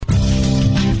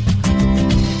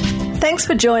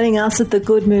Thanks for joining us at the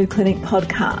Good Mood Clinic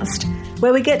podcast,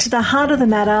 where we get to the heart of the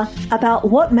matter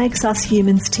about what makes us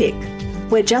humans tick.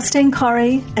 We're Justine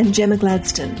Corrie and Gemma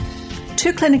Gladstone,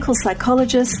 two clinical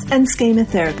psychologists and schema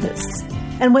therapists,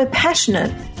 and we're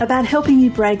passionate about helping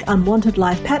you break unwanted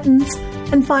life patterns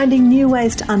and finding new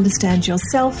ways to understand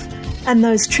yourself and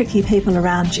those tricky people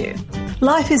around you.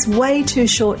 Life is way too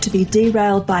short to be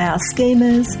derailed by our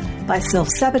schemas, by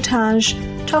self-sabotage,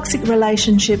 toxic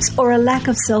relationships, or a lack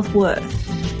of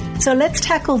self-worth. So let's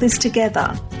tackle this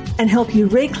together and help you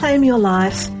reclaim your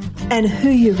life and who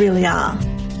you really are.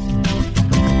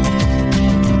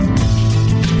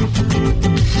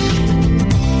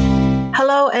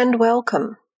 Hello and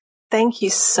welcome. Thank you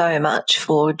so much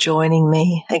for joining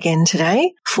me again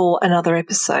today for another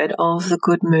episode of the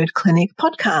Good Mood Clinic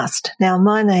podcast. Now,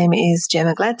 my name is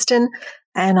Gemma Gladstone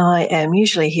and I am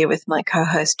usually here with my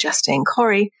co-host Justine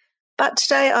Corrie, but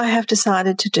today I have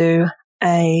decided to do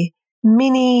a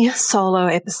mini solo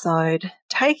episode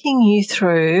taking you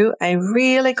through a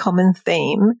really common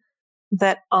theme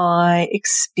that I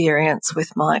experience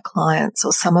with my clients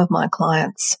or some of my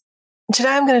clients. Today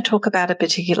I'm going to talk about a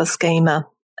particular schema.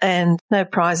 And no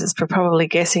prizes for probably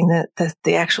guessing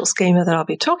the actual schema that I'll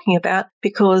be talking about,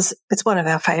 because it's one of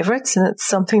our favourites and it's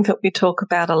something that we talk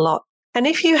about a lot. And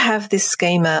if you have this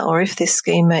schema, or if this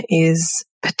schema is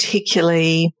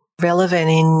particularly relevant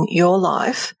in your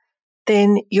life,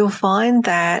 then you'll find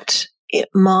that it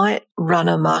might run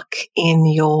amok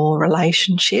in your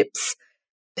relationships,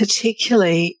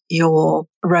 particularly your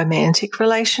romantic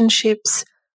relationships,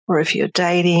 or if you're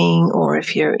dating, or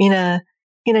if you're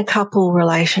in a couple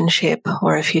relationship,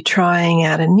 or if you're trying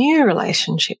out a new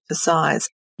relationship for size,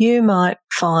 you might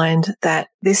find that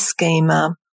this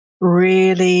schema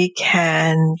really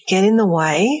can get in the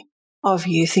way of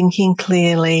you thinking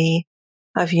clearly,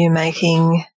 of you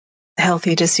making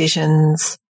healthy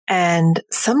decisions, and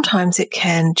sometimes it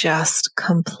can just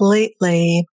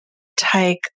completely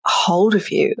take hold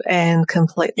of you and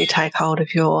completely take hold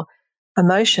of your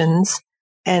emotions.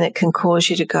 And it can cause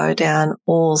you to go down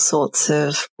all sorts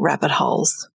of rabbit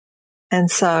holes. And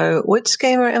so which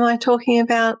schema am I talking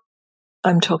about?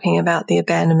 I'm talking about the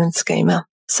abandonment schema.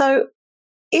 So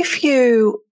if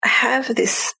you have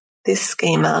this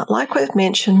schema, like we've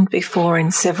mentioned before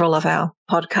in several of our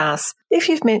podcasts, if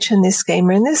you've mentioned this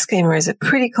schema, and this schema is a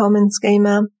pretty common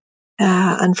schema,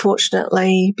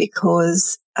 unfortunately,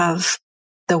 because of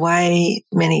the way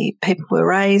many people were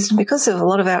raised and because of a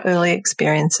lot of our early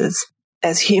experiences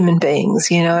as human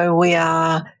beings. You know, we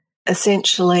are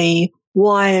essentially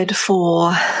wired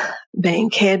for being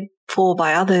cared for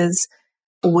by others.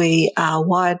 We are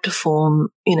wired to form,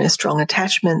 strong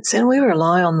attachments, and we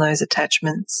rely on those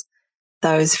attachments,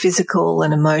 those physical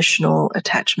and emotional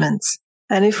attachments.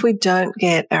 And if we don't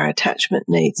get our attachment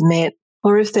needs met,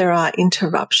 or if there are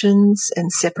interruptions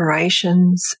and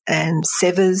separations and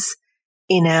severs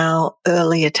in our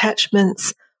early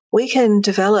attachments, we can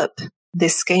develop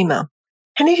this schema.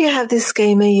 And if you have this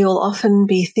schema, you'll often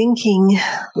be thinking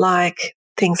like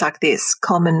things like this.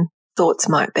 Common thoughts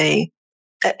might be,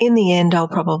 in the end, I'll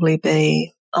probably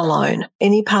be alone.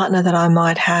 Any partner that I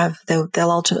might have, they're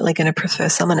ultimately going to prefer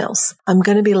someone else. I'm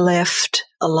going to be left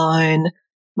alone.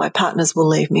 My partners will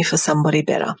leave me for somebody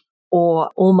better.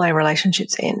 Or all my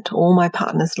relationships end. All my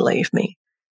partners leave me.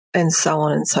 And so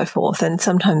on and so forth. And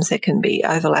sometimes there can be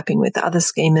overlapping with other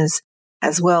schemas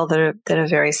as well that are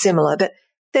very similar. But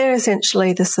they're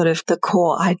essentially the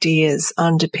core ideas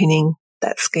underpinning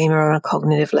that schema on a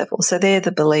cognitive level. So they're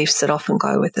the beliefs that often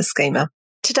go with the schema.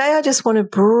 Today, I just want to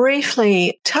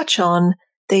briefly touch on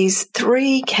these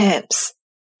three camps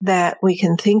that we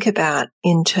can think about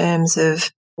in terms of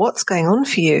what's going on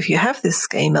for you if you have this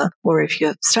schema, or if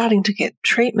you're starting to get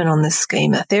treatment on this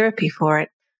schema, therapy for it,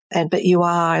 but you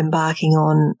are embarking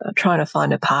on trying to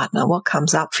find a partner. What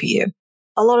comes up for you?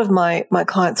 A lot of my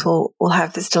clients will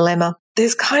have this dilemma.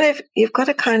 You've got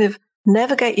to kind of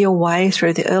navigate your way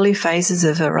through the early phases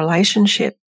of a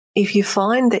relationship. If you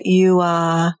find that you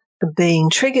are being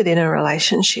triggered in a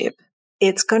relationship,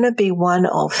 it's going to be one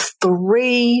of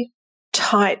three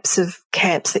types of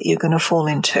camps that you're going to fall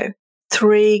into,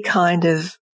 three kind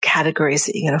of categories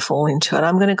that you're going to fall into. And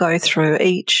I'm going to go through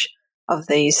each of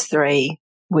these three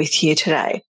with you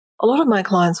today. A lot of my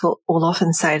clients will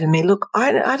often say to me, look,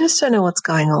 I just don't know what's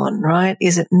going on, right?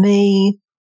 Is it me?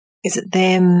 Is it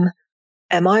them?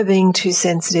 Am I being too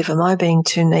sensitive? Am I being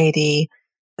too needy?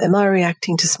 Am I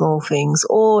reacting to small things?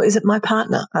 Or is it my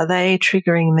partner? Are they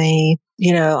triggering me?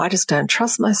 I just don't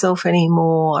trust myself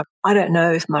anymore. I don't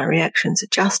know if my reactions are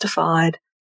justified.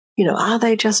 Are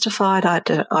they justified? I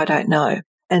don't know.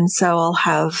 And so I'll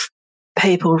have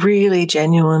people really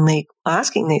genuinely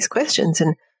asking these questions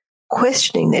and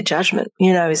questioning their judgment.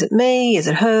 Is it me? Is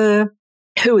it her?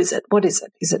 Who is it? What is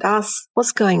it? Is it us?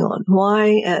 What's going on?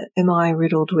 Why am I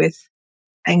riddled with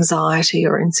anxiety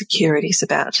or insecurities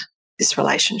about this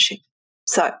relationship?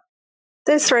 So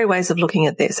there's 3 ways of looking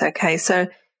at this. Okay. So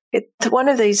one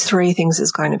of these 3 things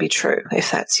is going to be true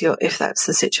if that's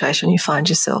the situation you find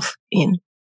yourself in.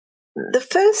 The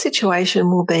first situation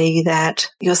will be that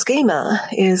your schema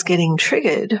is getting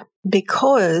triggered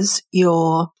because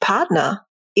your partner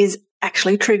is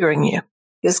actually triggering you.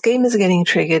 Your schema is getting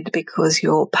triggered because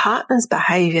your partner's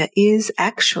behavior is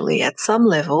actually at some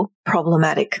level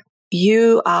problematic.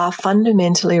 You are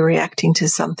fundamentally reacting to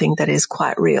something that is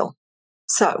quite real.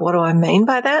 So what do I mean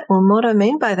by that? Well, what I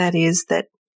mean by that is that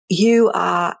you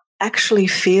are actually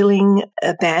feeling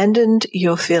abandoned,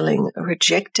 you're feeling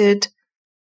rejected,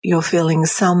 you're feeling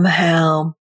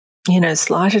somehow,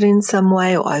 slighted in some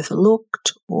way or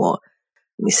overlooked or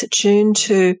misattuned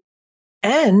to,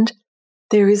 and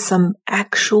there is some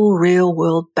actual real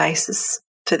world basis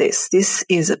for this. This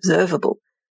is observable.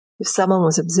 If someone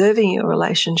was observing your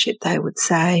relationship, they would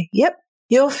say, yep,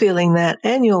 you're feeling that,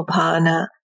 and your partner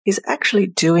is actually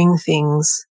doing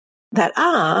things that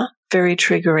are very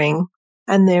triggering,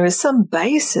 and there is some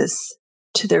basis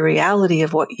to the reality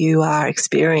of what you are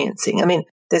experiencing. I mean,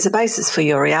 there's a basis for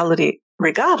your reality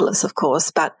regardless, of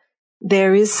course, but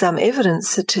there is some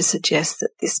evidence to suggest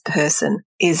that this person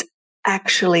is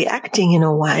actually acting in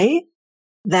a way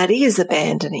that is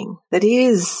abandoning, that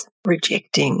is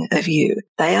rejecting of you.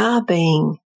 They are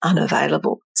being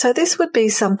unavailable. So this would be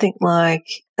something like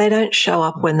they don't show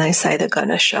up when they say they're going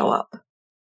to show up.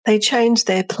 They change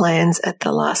their plans at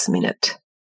the last minute.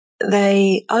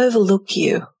 They overlook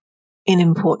you in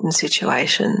important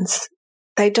situations.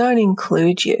 They don't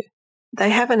include you. They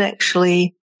haven't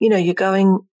actually, you're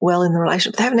going well in the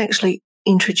relationship. They haven't actually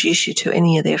introduced you to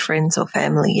any of their friends or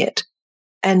family yet.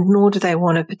 And nor do they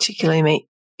want to particularly meet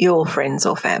your friends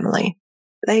or family.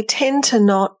 They tend to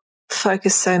not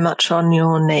focus so much on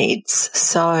your needs.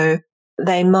 So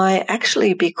they might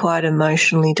actually be quite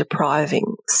emotionally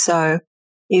depriving. So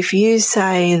if you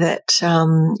say that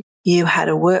you had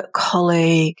a work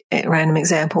colleague, a random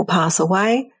example, pass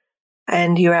away,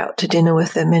 and you're out to dinner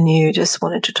with them and you just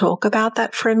wanted to talk about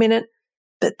that for a minute,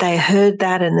 but they heard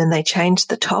that and then they changed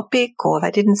the topic, or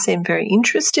they didn't seem very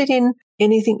interested in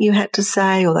anything you had to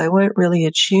say, or they weren't really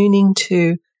attuning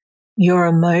to your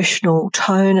emotional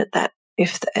tone at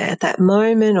that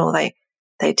moment, or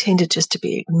they tended just to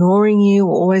be ignoring you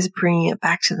or always bringing it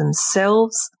back to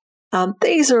themselves.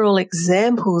 These are all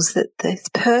examples that this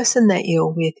person that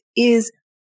you're with is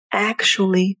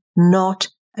actually not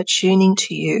attuning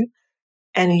to you,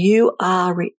 and you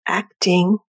are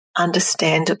reacting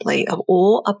understandably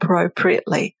or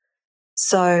appropriately.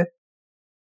 So,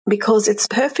 because it's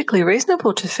perfectly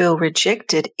reasonable to feel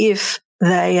rejected if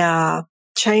they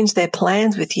change their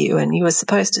plans with you and you were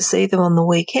supposed to see them on the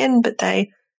weekend, but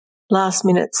they last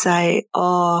minute say,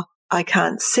 oh, I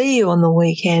can't see you on the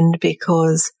weekend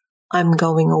because I'm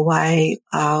going away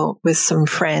with some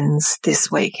friends this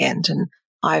weekend and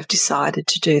I've decided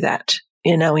to do that,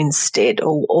 instead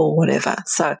or whatever.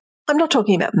 So I'm not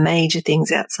talking about major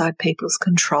things outside people's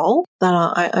control, but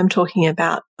I'm talking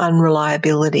about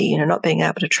unreliability, not being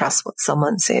able to trust what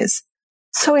someone says.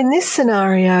 So in this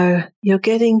scenario, you're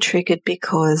getting triggered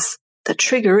because the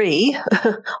triggeree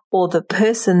or the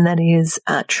person that is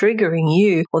triggering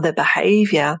you or their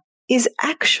behavior is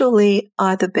actually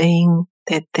either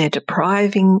they're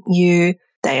depriving you,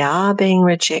 they are being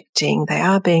rejecting, they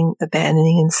are being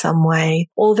abandoning in some way,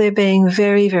 or they're being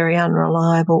very, very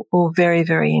unreliable or very,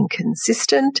 very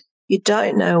inconsistent. You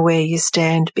don't know where you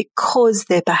stand because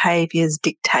their behaviors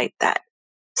dictate that.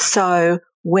 So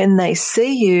when they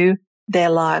see you,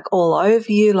 they're like all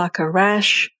over you like a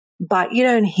rash, but you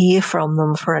don't hear from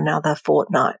them for another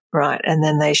fortnight, right? And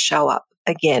then they show up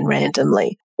again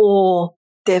randomly, or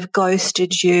they've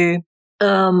ghosted you.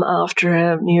 After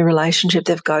a new relationship,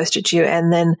 they've ghosted you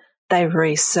and then they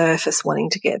resurface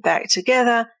wanting to get back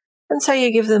together. And so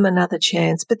you give them another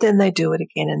chance, but then they do it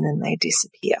again and then they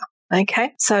disappear.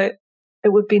 Okay. So it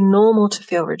would be normal to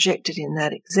feel rejected in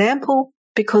that example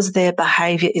because their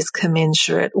behavior is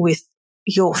commensurate with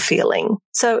your feeling.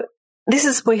 So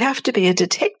we have to be a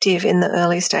detective in the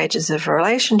early stages of a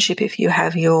relationship if you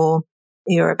have your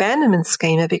abandonment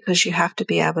schema, because you have to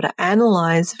be able to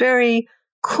analyze very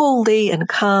coolly and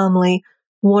calmly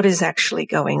what is actually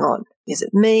going on. Is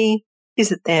it me?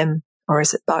 Is it them? Or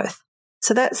is it both?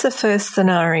 So that's the first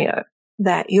scenario,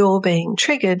 that you're being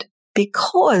triggered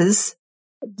because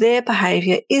their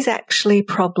behavior is actually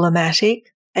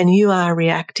problematic and you are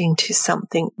reacting to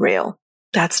something real.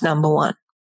 That's number one.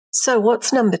 So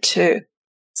what's number two?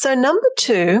 So number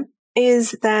two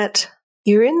is that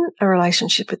you're in a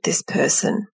relationship with this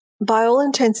person. By all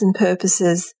intents and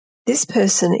purposes, this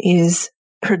person is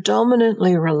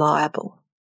predominantly reliable.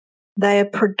 They are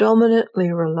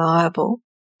predominantly reliable,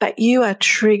 but you are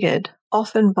triggered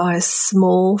often by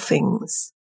small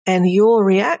things, and your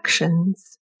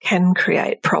reactions can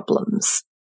create problems.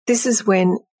 This is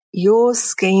when your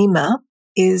schema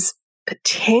is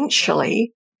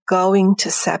potentially going to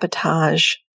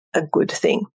sabotage a good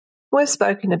thing. We've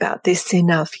spoken about this in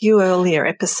a few earlier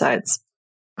episodes,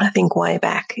 I think way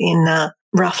back in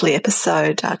roughly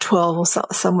episode 12 or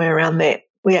somewhere around there.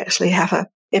 We actually have an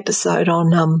episode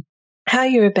on how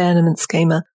your abandonment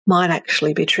schema might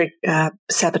actually be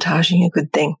sabotaging a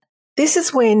good thing. This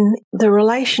is when the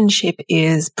relationship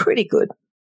is pretty good.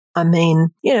 I mean,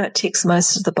 it ticks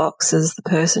most of the boxes. The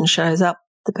person shows up.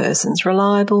 The person's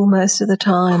reliable most of the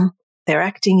time. They're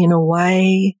acting in a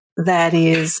way that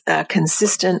is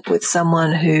consistent with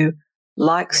someone who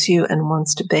likes you and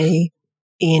wants to be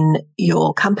in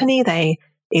your company. They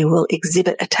will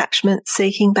exhibit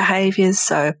attachment-seeking behaviours,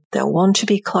 so they'll want to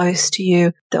be close to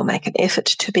you. They'll make an effort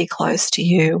to be close to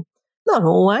you. Not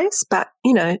always, but,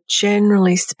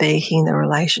 generally speaking, the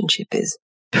relationship is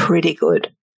pretty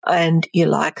good and you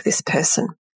like this person.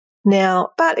 Now,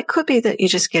 but it could be that you're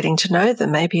just getting to know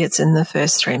them. Maybe it's in the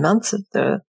first 3 months of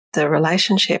the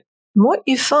relationship. And what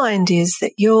you find is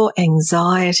that your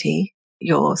anxiety,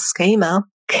 your schema,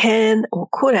 can or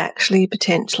could actually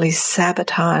potentially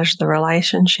sabotage the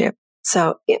relationship.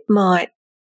 So it might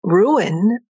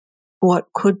ruin what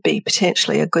could be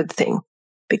potentially a good thing,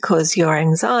 because your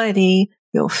anxiety,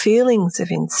 your feelings of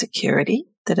insecurity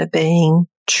that are being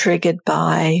triggered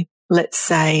by, let's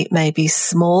say, maybe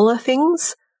smaller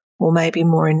things or maybe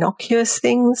more innocuous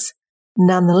things,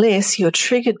 nonetheless, you're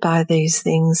triggered by these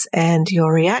things and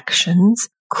your reactions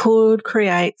could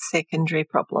create secondary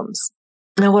problems.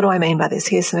 Now, what do I mean by this?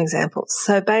 Here's some examples.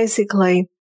 So basically,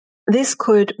 this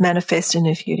could manifest in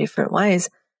a few different ways.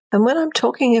 And when I'm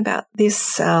talking about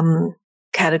this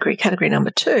category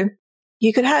number 2,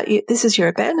 you could have, this is your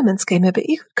abandonment schema, but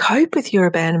you could cope with your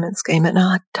abandonment schema in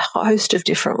a host of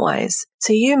different ways.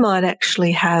 So you might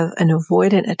actually have an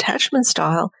avoidant attachment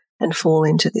style and fall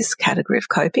into this category of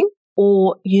coping,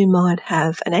 or you might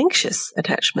have an anxious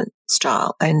attachment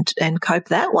style and cope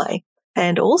that way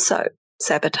and also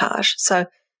sabotage. So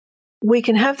we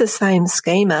can have the same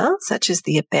schema, such as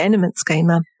the abandonment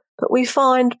schema, but we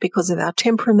find because of our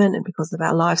temperament and because of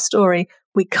our life story,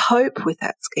 we cope with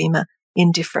that schema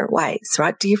in different ways,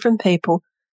 right? Different people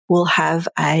will have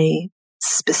a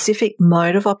specific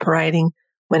mode of operating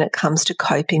when it comes to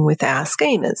coping with our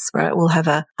schemas, right? We'll have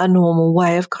a normal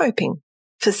way of coping.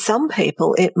 For some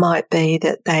people, it might be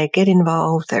that they get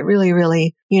involved, they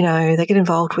really, they get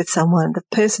involved with someone, the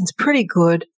person's pretty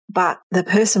good, but the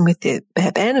person with the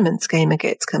abandonment schema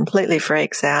completely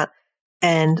freaks out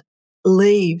and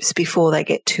leaves before they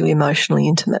get too emotionally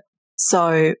intimate.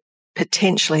 So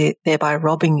potentially thereby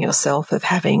robbing yourself of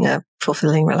having a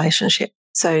fulfilling relationship.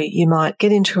 So you might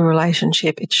get into a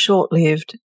relationship, it's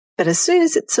short-lived, but as soon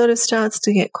as it sort of starts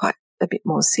to get quite a bit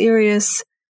more serious,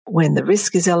 when the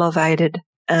risk is elevated,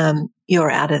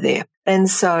 you're out of there. And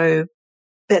so,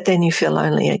 but then you feel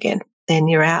lonely again. Then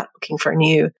you're out looking for a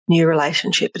new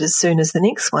relationship. But as soon as the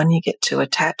next one you get too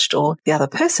attached, or the other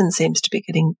person seems to be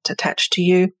getting attached to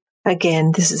you,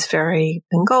 again, this is very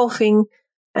engulfing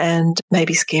and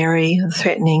maybe scary and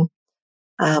threatening,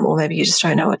 or maybe you just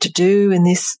don't know what to do in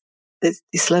this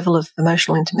level of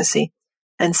emotional intimacy,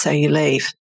 and so you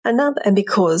leave. And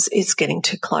because it's getting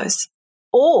too close.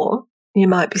 Or you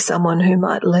might be someone who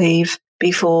might leave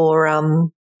before,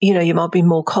 you might be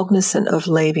more cognizant of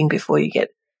leaving before you get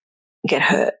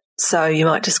hurt. So you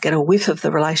might just get a whiff of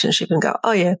the relationship and go,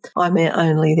 oh yeah, I'm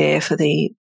only there for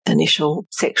the initial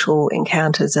sexual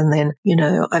encounters and then,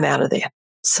 I'm out of there.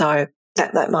 So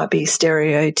that might be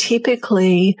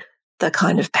stereotypically the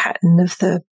kind of pattern of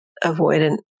the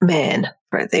avoidant man.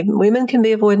 Right? Even women can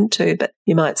be avoidant too, but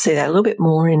you might see that a little bit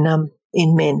more in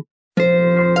men.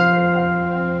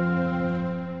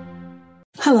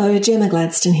 Hello, Gemma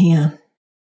Gladstone here.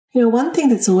 One thing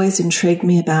that's always intrigued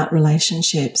me about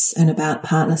relationships and about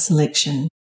partner selection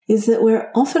is that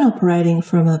we're often operating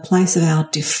from a place of our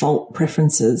default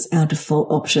preferences, our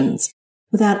default options,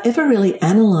 without ever really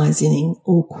analysing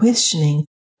or questioning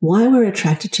why we're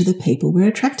attracted to the people we're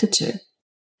attracted to.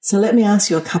 So let me ask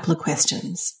you a couple of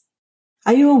questions.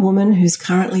 Are you a woman who's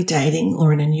currently dating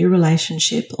or in a new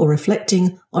relationship or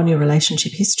reflecting on your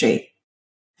relationship history?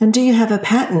 And do you have a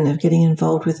pattern of getting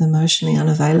involved with emotionally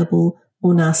unavailable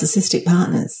or narcissistic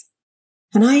partners?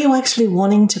 And are you actually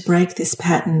wanting to break this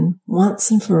pattern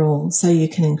once and for all so you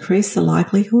can increase the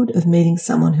likelihood of meeting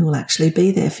someone who will actually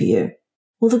be there for you?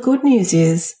 Well, the good news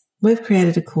is we've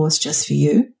created a course just for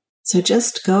you. So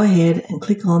just go ahead and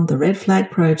click on the Red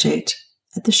Flag Project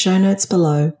at the show notes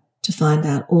below to find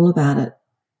out all about it.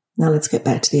 Now let's get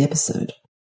back to the episode.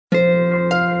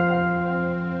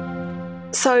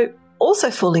 So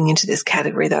also falling into this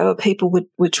category, though, are people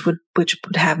which would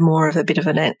have more of a bit of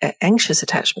an anxious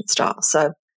attachment style.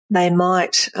 So they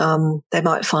might find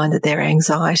that their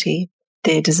anxiety,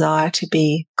 their desire to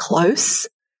be close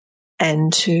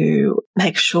and to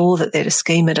make sure that their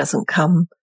schema doesn't come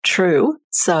true.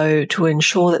 So to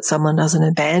ensure that someone doesn't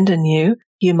abandon you,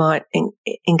 you might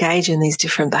engage in these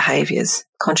different behaviours,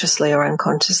 consciously or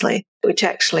unconsciously, which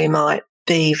actually might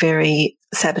be very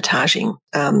sabotaging,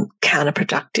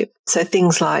 counterproductive. So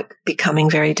things like becoming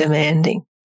very demanding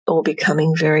or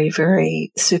becoming very,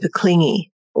 very super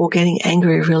clingy or getting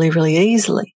angry really, really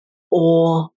easily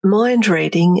or mind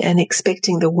reading and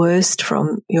expecting the worst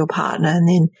from your partner and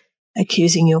then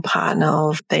accusing your partner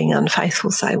of being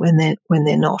unfaithful, say, when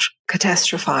they're not,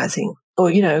 catastrophizing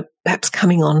or, perhaps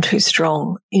coming on too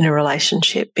strong in a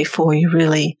relationship before you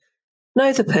really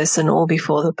know the person or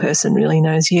before the person really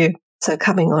knows you. So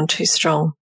coming on too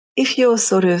strong. If you're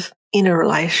sort of in a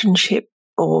relationship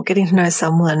or getting to know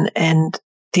someone and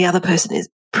the other person is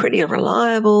pretty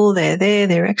reliable, they're there,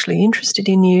 they're actually interested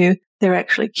in you, they're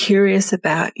actually curious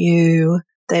about you,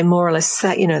 they more or less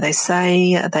say,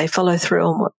 they follow through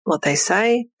on what they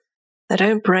say, they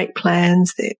don't break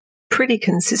plans, they're pretty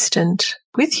consistent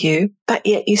with you, but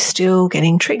yet you're still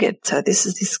getting triggered. So this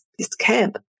is this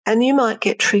camp. And you might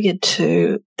get triggered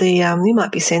to you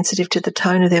might be sensitive to the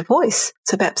tone of their voice.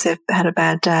 So perhaps they've had a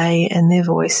bad day and their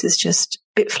voice is just a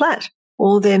bit flat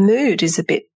or their mood is a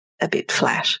bit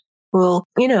flat. Well,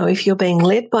 if you're being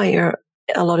led by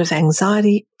a lot of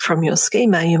anxiety from your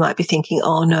schema, you might be thinking,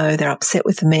 oh no, they're upset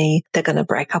with me. They're going to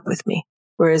break up with me.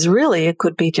 Whereas really it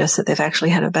could be just that they've actually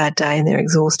had a bad day and they're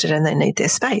exhausted and they need their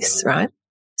space, right?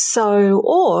 So,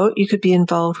 or you could be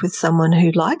involved with someone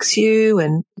who likes you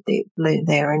and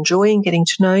they're enjoying getting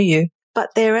to know you,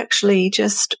 but they're actually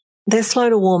they're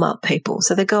slow to warm up people.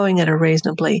 So they're going at a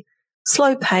reasonably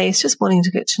slow pace, just wanting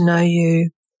to get to know you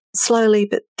slowly.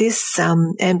 But this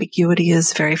ambiguity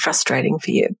is very frustrating for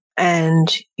you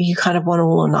and you kind of want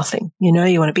all or nothing. You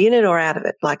want to be in it or out of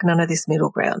it, like none of this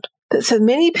middle ground. But for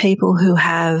many people who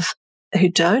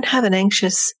don't have an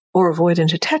anxious or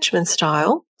avoidant attachment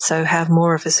style, so have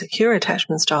more of a secure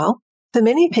attachment style, for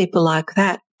many people like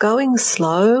that, going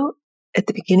slow at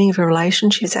the beginning of a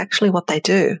relationship is actually what they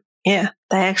do. Yeah,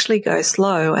 they actually go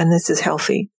slow and this is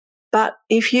healthy. But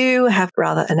if you have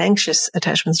rather an anxious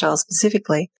attachment style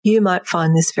specifically, you might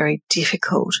find this very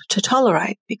difficult to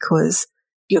tolerate because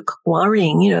you're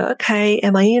worrying, okay,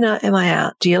 am I in or am I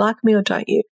out? Do you like me or don't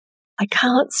you? I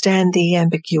can't stand the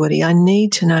ambiguity. I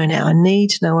need to know now. I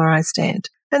need to know where I stand.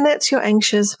 And that's your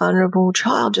anxious, vulnerable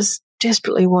child just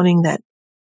desperately wanting that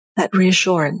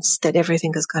reassurance that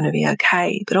everything is going to be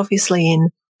okay. But obviously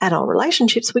in adult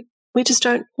relationships, we just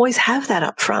don't always have that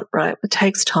up front, right? It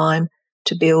takes time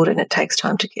to build and it takes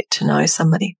time to get to know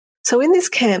somebody. So in this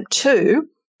camp too,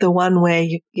 the one where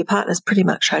your partner's pretty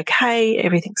much okay,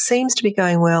 everything seems to be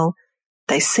going well,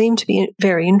 they seem to be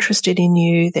very interested in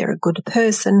you, they're a good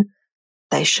person,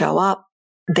 they show up,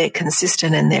 they're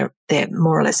consistent and they're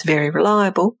more or less very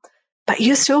reliable, but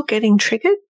you're still getting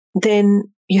triggered, then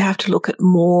you have to look at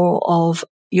more of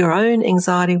your own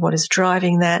anxiety, what is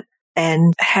driving that,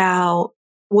 and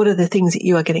what are the things that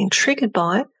you are getting triggered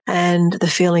by and the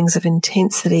feelings of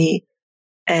intensity.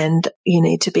 And you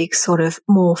need to be sort of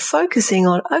more focusing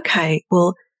on, okay,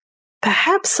 well,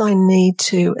 perhaps I need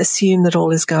to assume that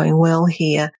all is going well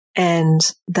here and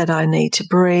that I need to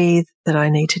breathe, that I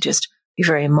need to just be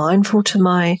very mindful to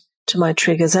my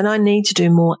triggers, and I need to do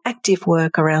more active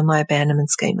work around my abandonment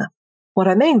schema. What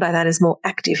I mean by that is more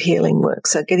active healing work.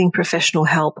 So getting professional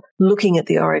help, looking at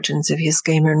the origins of your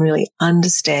schema and really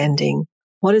understanding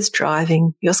what is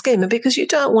driving your schema, because you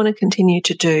don't want to continue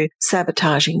to do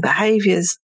sabotaging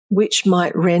behaviors which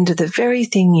might render the very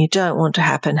thing you don't want to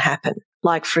happen.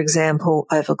 Like, for example,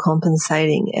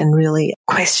 overcompensating and really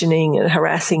questioning and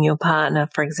harassing your partner,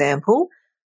 for example,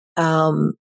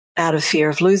 out of fear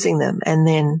of losing them. And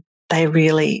then they've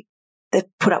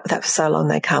put up with that for so long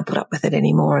they can't put up with it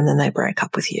anymore, and then they break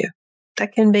up with you.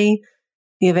 That can be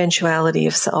the eventuality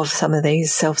of some of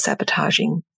these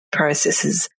self-sabotaging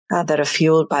processes that are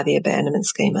fueled by the abandonment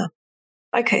schema.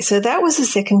 Okay, so that was the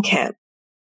second camp.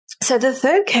 So the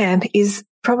third camp is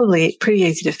probably pretty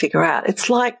easy to figure out. It's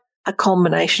like a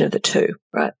combination of the two,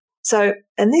 right? So,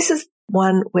 and this is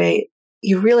one where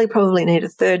you really probably need a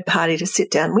third party to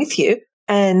sit down with you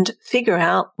and figure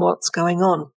out what's going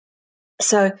on.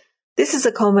 So this is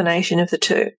a combination of the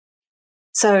two.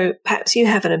 So perhaps you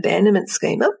have an abandonment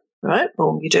schema, right?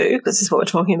 Well, you do, because this is what we're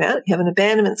talking about. You have an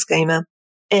abandonment schema,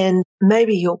 and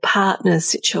maybe your partner's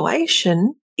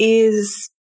situation is,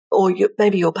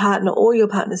 maybe your partner or your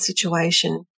partner's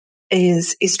situation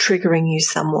is triggering you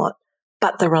somewhat,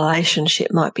 but the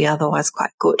relationship might be otherwise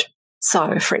quite good.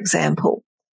 So, for example,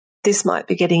 this might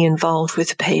be getting involved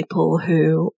with people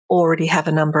who already have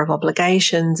a number of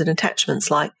obligations and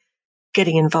attachments, like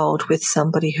getting involved with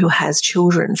somebody who has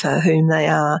children for whom they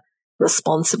are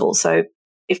responsible. So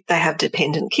if they have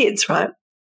dependent kids, right,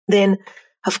 then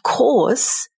of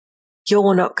course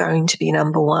you're not going to be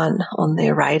number one on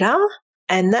their radar.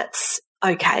 And that's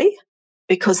okay,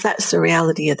 because that's the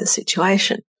reality of the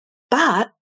situation.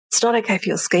 But it's not okay for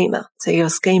your schema. So your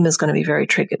schema is going to be very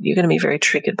triggered. You're going to be very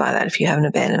triggered by that if you have an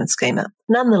abandonment schema.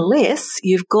 Nonetheless,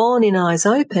 you've gone in eyes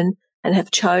open and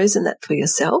have chosen that for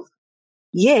yourself,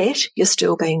 yet you're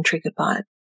still being triggered by it.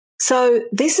 So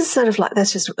this is sort of like,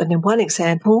 that's just one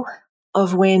example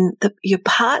of when your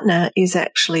partner is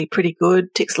actually pretty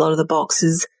good, ticks a lot of the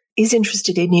boxes, is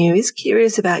interested in you, is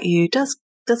curious about you, does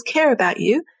care about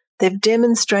you. They've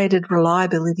demonstrated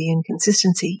reliability and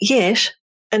consistency, yet,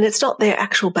 and it's not their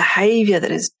actual behavior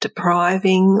that is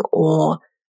depriving, or,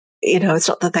 it's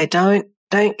not that they don't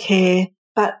care,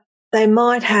 but they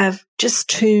might have just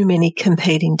too many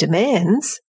competing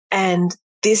demands, and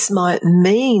this might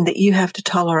mean that you have to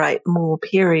tolerate more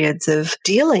periods of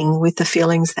dealing with the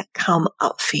feelings that come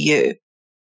up for you.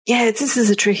 Yeah, this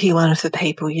is a tricky one for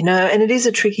people, and it is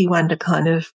a tricky one to kind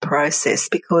of process,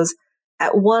 because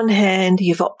at one hand,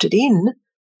 you've opted in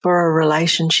for a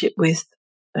relationship with,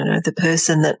 the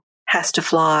person that has to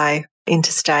fly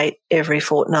interstate every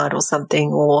fortnight or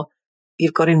something, or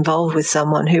you've got involved with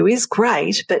someone who is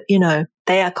great, but,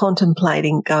 they are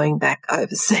contemplating going back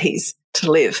overseas to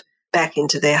live, back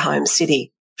into their home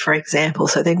city, for example.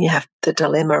 So then you have the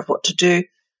dilemma of what to do,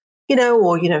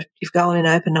 or, you've gone in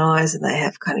open eyes and they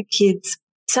have kind of kids.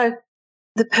 So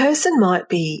the person might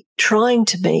be trying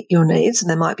to meet your needs, and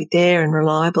they might be there and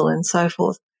reliable and so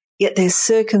forth, yet their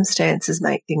circumstances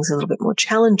make things a little bit more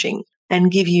challenging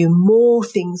and give you more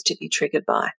things to be triggered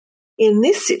by. In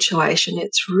this situation,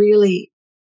 it's really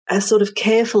a sort of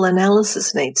careful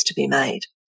analysis needs to be made.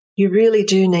 You really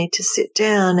do need to sit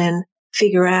down and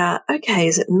figure out, okay,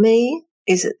 is it me?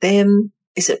 Is it them?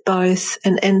 Is it both?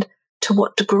 And to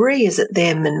what degree is it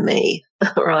them and me?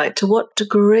 Right? To what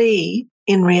degree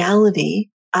in reality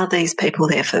are these people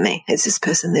there for me? Is this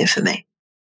person there for me?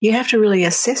 You have to really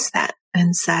assess that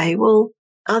and say, well,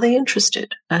 are they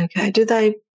interested? Okay. Do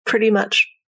they pretty much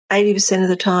 80% of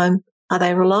the time, are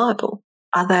they reliable?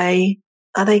 Are they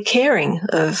caring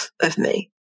of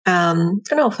me? And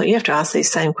also you have to ask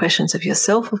these same questions of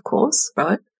yourself, of course,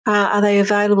 right? Are they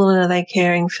available and are they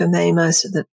caring for me most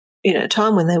of the,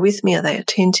 time when they're with me? Are they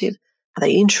attentive? Are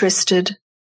they interested?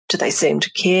 Do they seem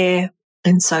to care?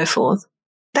 And so forth.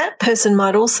 That person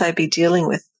might also be dealing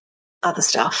with other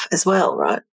stuff as well,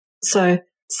 right? So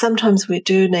sometimes we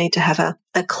do need to have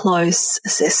a close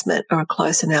assessment or a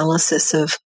close analysis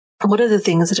of what are the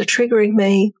things that are triggering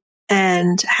me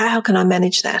and how can I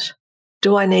manage that?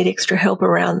 Do I need extra help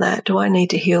around that? Do I need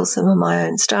to heal some of my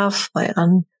own stuff, my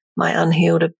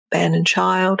unhealed abandoned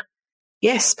child?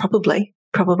 Yes, probably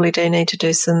do need to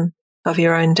do some of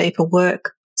your own deeper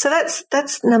work. So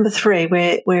that's number 3,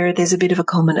 where there's a bit of a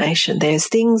combination. There's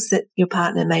things that your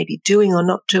partner may be doing or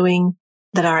not doing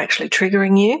that are actually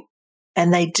triggering you,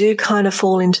 and they do kind of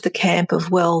fall into the camp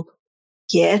of, well,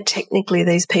 yeah, technically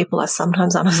these people are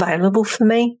sometimes unavailable for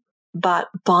me, but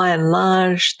by and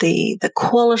large the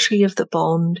quality of the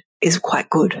bond is quite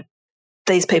good.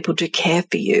 These people do care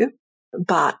for you,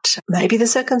 but maybe the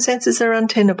circumstances are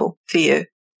untenable for you.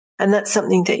 And that's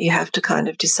something that you have to kind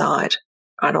of decide,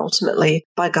 right, ultimately,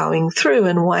 by going through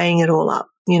and weighing it all up.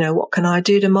 What can I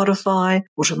do to modify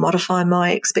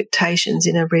my expectations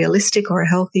in a realistic or a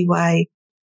healthy way?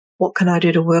 What can I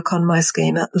do to work on my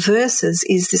schema versus,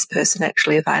 is this person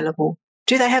actually available?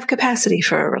 Do they have capacity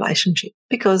for a relationship?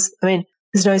 Because,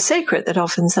 there's no secret that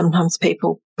often sometimes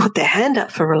people put their hand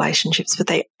up for relationships, but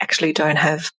they actually don't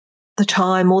have the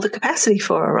time or the capacity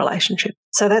for a relationship.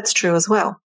 So that's true as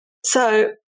well.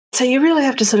 So you really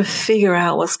have to sort of figure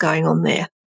out what's going on there.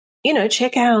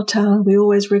 Check out, we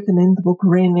always recommend the book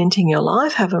Reinventing Your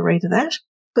Life. Have a read of that,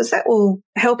 because that will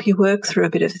help you work through a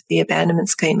bit of the abandonment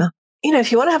schema.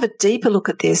 If you want to have a deeper look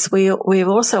at this, we're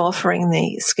also offering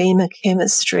the Schema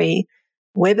Chemistry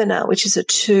webinar, which is a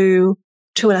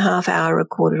 2.5 hour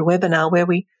recorded webinar where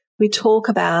we talk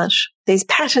about these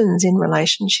patterns in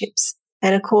relationships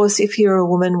And of course, if you're a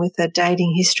woman with a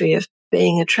dating history of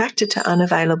being attracted to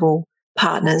unavailable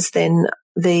partners, then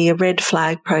the Red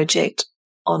Flag Project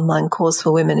online course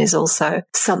for women is also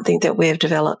something that we've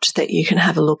developed that you can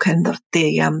have a look, and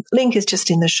the link is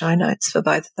just in the show notes for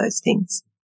both of those things.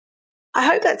 I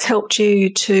hope that's helped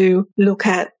you to look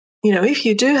at, if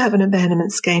you do have an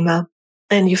abandonment schema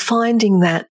and you're finding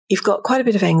that you've got quite a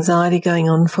bit of anxiety going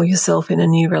on for yourself in a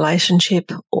new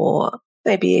relationship, or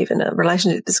maybe even a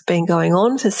relationship that's been going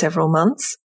on for several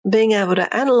months, being able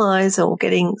to analyze or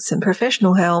getting some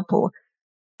professional help or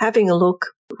having a look,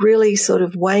 really sort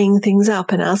of weighing things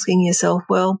up and asking yourself,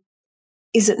 well,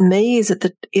 is it me? Is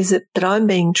it that I'm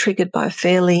being triggered by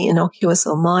fairly innocuous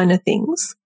or minor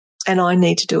things, and I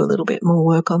need to do a little bit more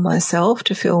work on myself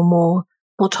to feel more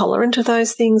tolerant of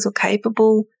those things or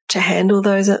capable to handle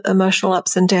those emotional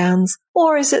ups and downs?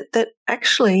 Or is it that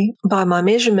actually by my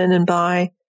measurement and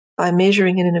by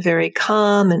measuring it in a very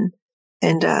calm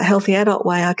and healthy adult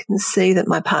way, I can see that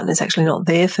my partner's actually not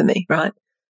there for me, right?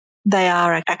 They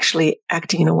are actually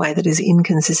acting in a way that is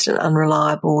inconsistent,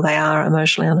 unreliable. They are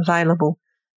emotionally unavailable.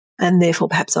 And therefore,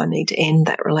 perhaps I need to end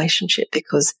that relationship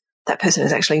because that person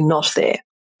is actually not there.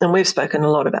 And we've spoken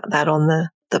a lot about that on the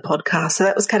podcast. So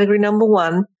that was category number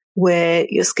 1, where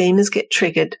your schemas get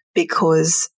triggered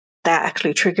because they're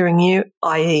actually triggering you,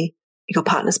 i.e. your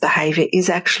partner's behaviour is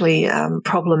actually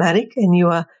problematic and you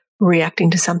are reacting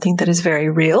to something that is very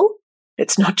real.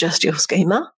 It's not just your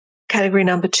schema. Category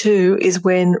number 2 is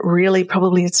when really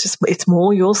probably it's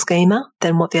more your schema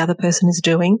than what the other person is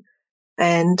doing.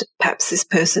 And perhaps this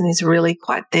person is really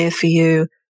quite there for you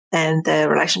and the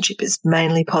relationship is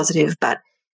mainly positive, but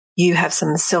you have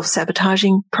some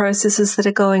self-sabotaging processes that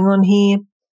are going on here,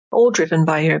 all driven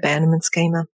by your abandonment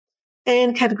schema.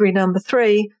 And category number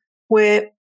 3,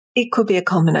 where it could be a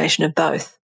combination of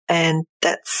both. And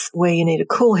that's where you need a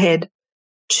cool head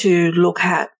to look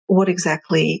at what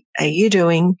exactly are you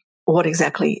doing? What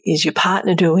exactly is your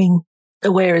partner doing?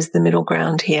 Where is the middle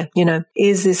ground here?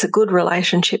 Is this a good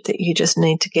relationship that you just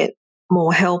need to get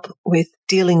more help with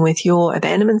dealing with your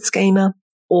abandonment schema?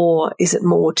 Or is it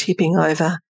more tipping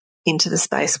over into the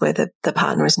space where the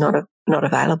partner is not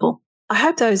available? I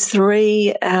hope those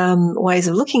 3 ways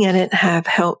of looking at it have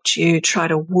helped you try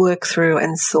to work through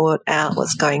and sort out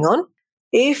what's going on.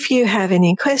 If you have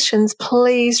any questions,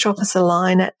 please drop us a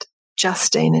line at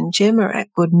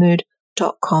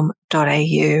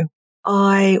justineandgemma@goodmood.com.au.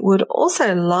 I would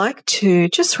also like to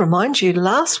just remind you,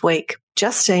 last week,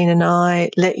 Justine and I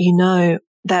let you know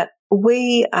that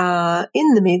we are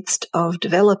in the midst of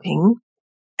developing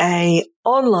an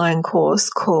online course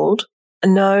called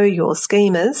Know Your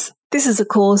Schemas. This is a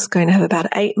course going to have about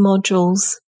 8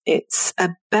 modules. It's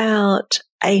about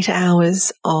 8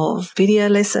 hours of video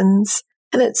lessons.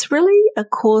 And it's really a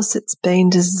course that's been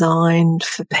designed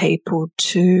for people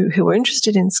who are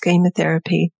interested in schema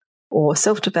therapy or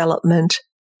self-development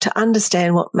to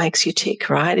understand what makes you tick,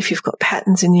 right? If you've got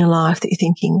patterns in your life that you're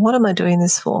thinking, what am I doing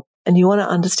this for? And you want to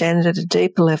understand it at a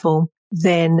deeper level,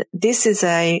 then this is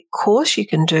a course you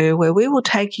can do where we will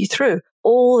take you through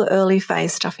all the early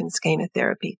phase stuff in schema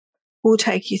therapy. We'll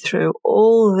take you through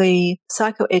all the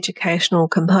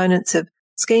psychoeducational components of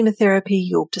schema therapy.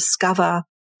 You'll discover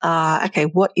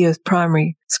what your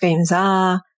primary schemas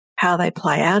are, how they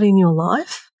play out in your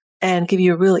life, and give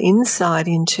you a real insight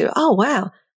into, oh,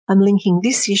 wow, I'm linking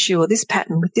this issue or this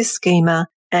pattern with this schema,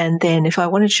 and then if I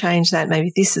want to change that,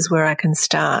 maybe this is where I can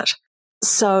start.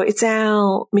 So it's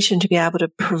our mission to be able to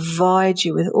provide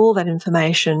you with all that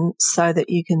information so that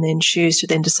you can then choose to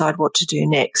then decide what to do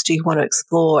next. Do you want to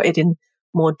explore it in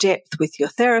more depth with your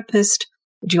therapist?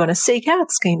 Do you want to seek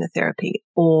out schema therapy,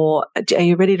 or are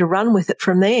you ready to run with it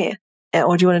from there?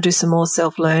 Or do you want to do some more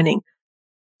self-learning?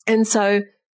 And so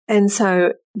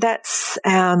that's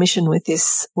our mission with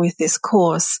this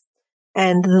course.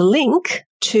 And the link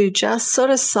to just sort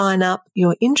of sign up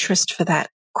your interest for that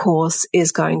course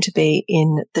is going to be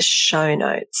in the show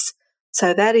notes.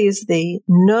 So that is the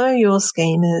Know Your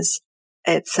Schemas.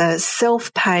 It's a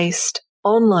self-paced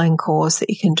online course that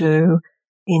you can do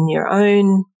in your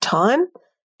own time.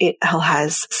 It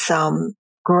has some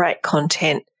great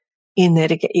content in there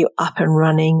to get you up and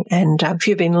running. And if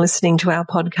you've been listening to our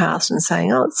podcast and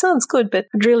saying, oh, it sounds good, but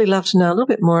I'd really love to know a little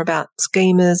bit more about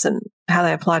schemas and how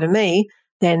they apply to me,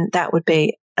 then that would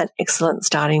be an excellent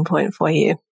starting point for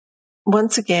you.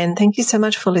 Once again, thank you so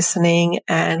much for listening,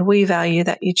 and we value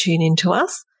that you tune in to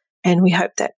us, and we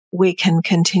hope that we can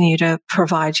continue to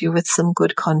provide you with some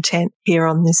good content here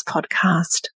on this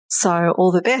podcast. So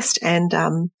all the best, and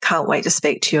can't wait to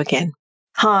speak to you again.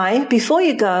 Hi, before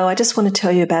you go, I just want to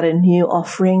tell you about a new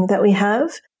offering that we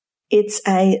have. It's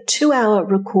a 2-hour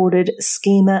recorded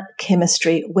Schema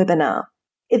chemistry webinar.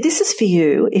 If this is for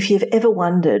you, if you've ever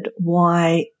wondered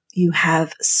why you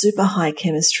have super high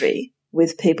chemistry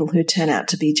with people who turn out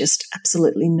to be just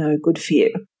absolutely no good for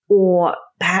you, or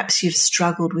perhaps you've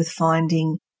struggled with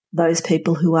finding those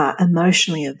people who are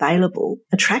emotionally available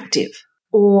attractive,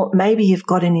 or maybe you've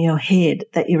got in your head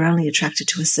that you're only attracted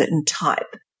to a certain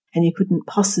type and you couldn't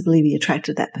possibly be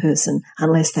attracted to that person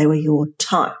unless they were your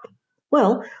type.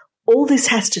 Well, all this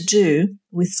has to do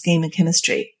with schema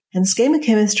chemistry. And schema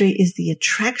chemistry is the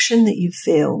attraction that you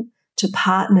feel to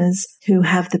partners who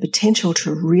have the potential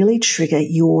to really trigger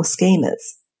your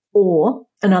schemas. Or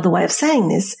another way of saying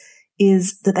this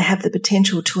is that they have the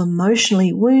potential to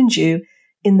emotionally wound you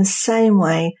in the same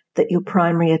way that your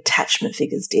primary attachment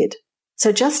figures did.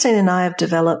 So Justine and I have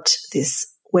developed this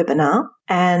webinar,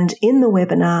 and in the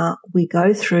webinar, we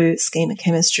go through schema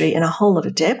chemistry in a whole lot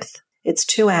of depth. It's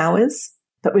 2 hours,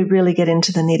 but we really get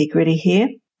into the nitty-gritty here.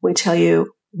 We tell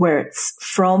you where it's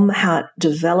from, how it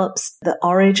develops, the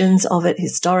origins of it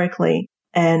historically,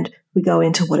 and we go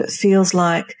into what it feels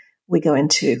like. We go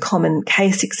into common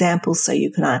case examples so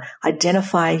you can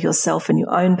identify yourself and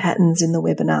your own patterns in the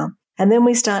webinar. And then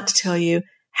we start to tell you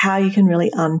how you can really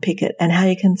unpick it and how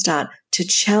you can start to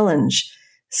challenge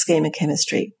schema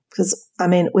chemistry. Because,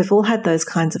 we've all had those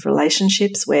kinds of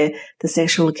relationships where the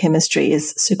sexual chemistry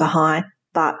is super high,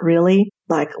 but really,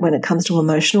 like when it comes to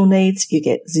emotional needs, you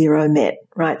get zero met,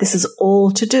 right? This is all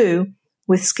to do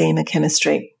with schema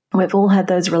chemistry. We've all had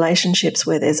those relationships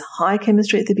where there's high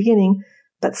chemistry at the beginning,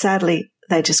 but sadly,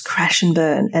 they just crash and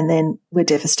burn, and then we're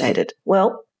devastated.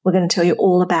 Well, we're going to tell you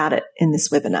all about it in this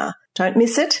webinar. Don't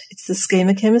miss it. It's the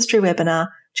Schema Chemistry webinar.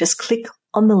 Just click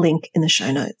on the link in the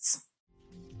show notes.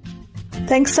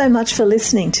 Thanks so much for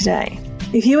listening today.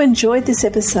 If you enjoyed this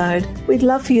episode, we'd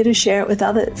love for you to share it with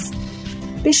others.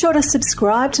 Be sure to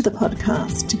subscribe to the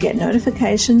podcast to get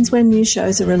notifications when new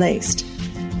shows are released.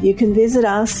 You can visit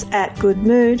us at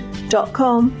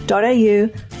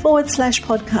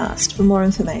goodmood.com.au/podcast for more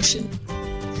information.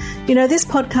 This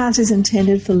podcast is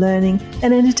intended for learning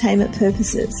and entertainment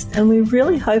purposes, and we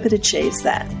really hope it achieves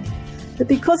that. But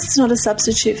because it's not a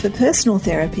substitute for personal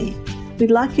therapy,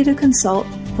 we'd like you to consult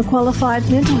a qualified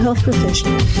mental health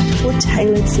professional for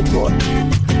tailored support.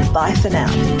 Bye for now.